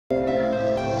This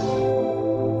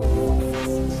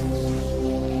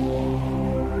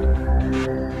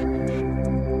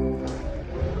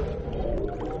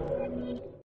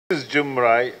is Jun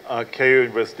Murai Keio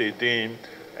University Dean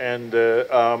and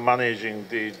managing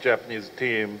the Japanese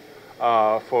team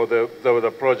for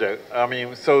the project. I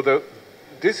mean, so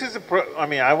this is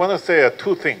I want to say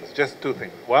two things, just two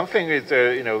things. One thing is,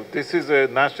 this is a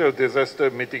national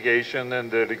disaster mitigation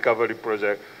and recovery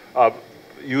project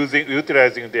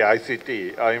utilizing the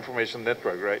ICT, information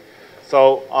network, right?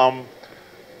 So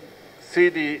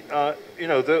see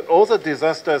all the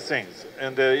disaster things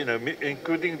and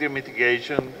including the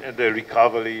mitigation and the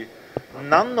recovery,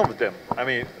 none of them, I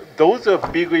mean, those are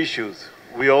big issues,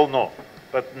 we all know,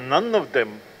 but none of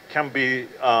them can be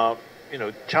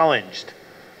challenged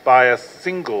by a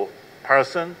single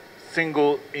person,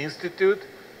 single institute,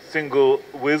 single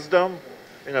wisdom.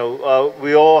 We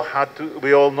all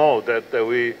know that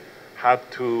we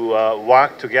had to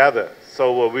work together.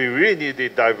 So we really need the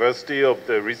diversity of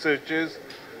the researchers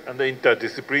and the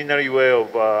interdisciplinary way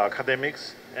of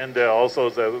academics, and also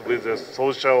with the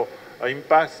social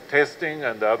impacts, testing,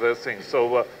 and other things.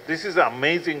 So this is an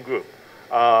amazing group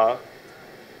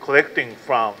collecting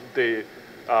from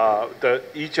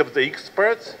each of the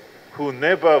experts who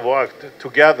never worked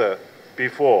together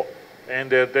before. And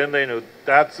then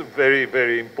that's very,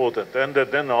 very important. And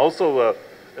then also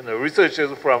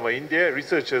researchers from India,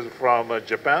 researchers from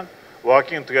Japan,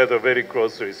 working together very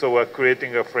closely. So we're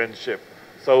creating a friendship.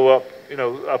 So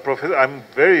Professor,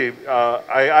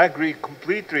 I agree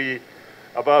completely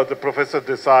about the Professor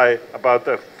Desai about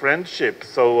the friendship.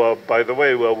 So by the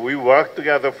way, we worked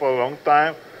together for a long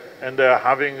time, and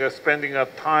spending a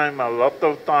lot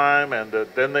of time, and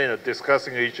then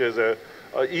discussing each other,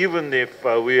 even if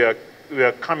we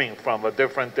are coming from a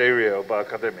different area of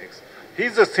academics.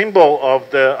 He's a symbol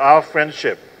of our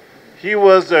friendship. He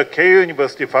was a Keio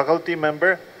University faculty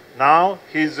member. Now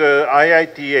he's a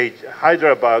IITH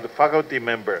Hyderabad faculty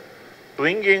member,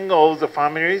 bringing all the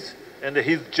families, and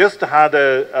he's just had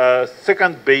a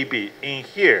second baby in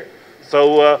here.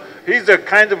 So he's a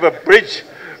kind of a bridge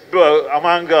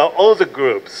among all the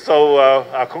groups. So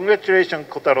congratulations,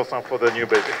 Kotaro-san, for the new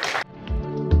baby.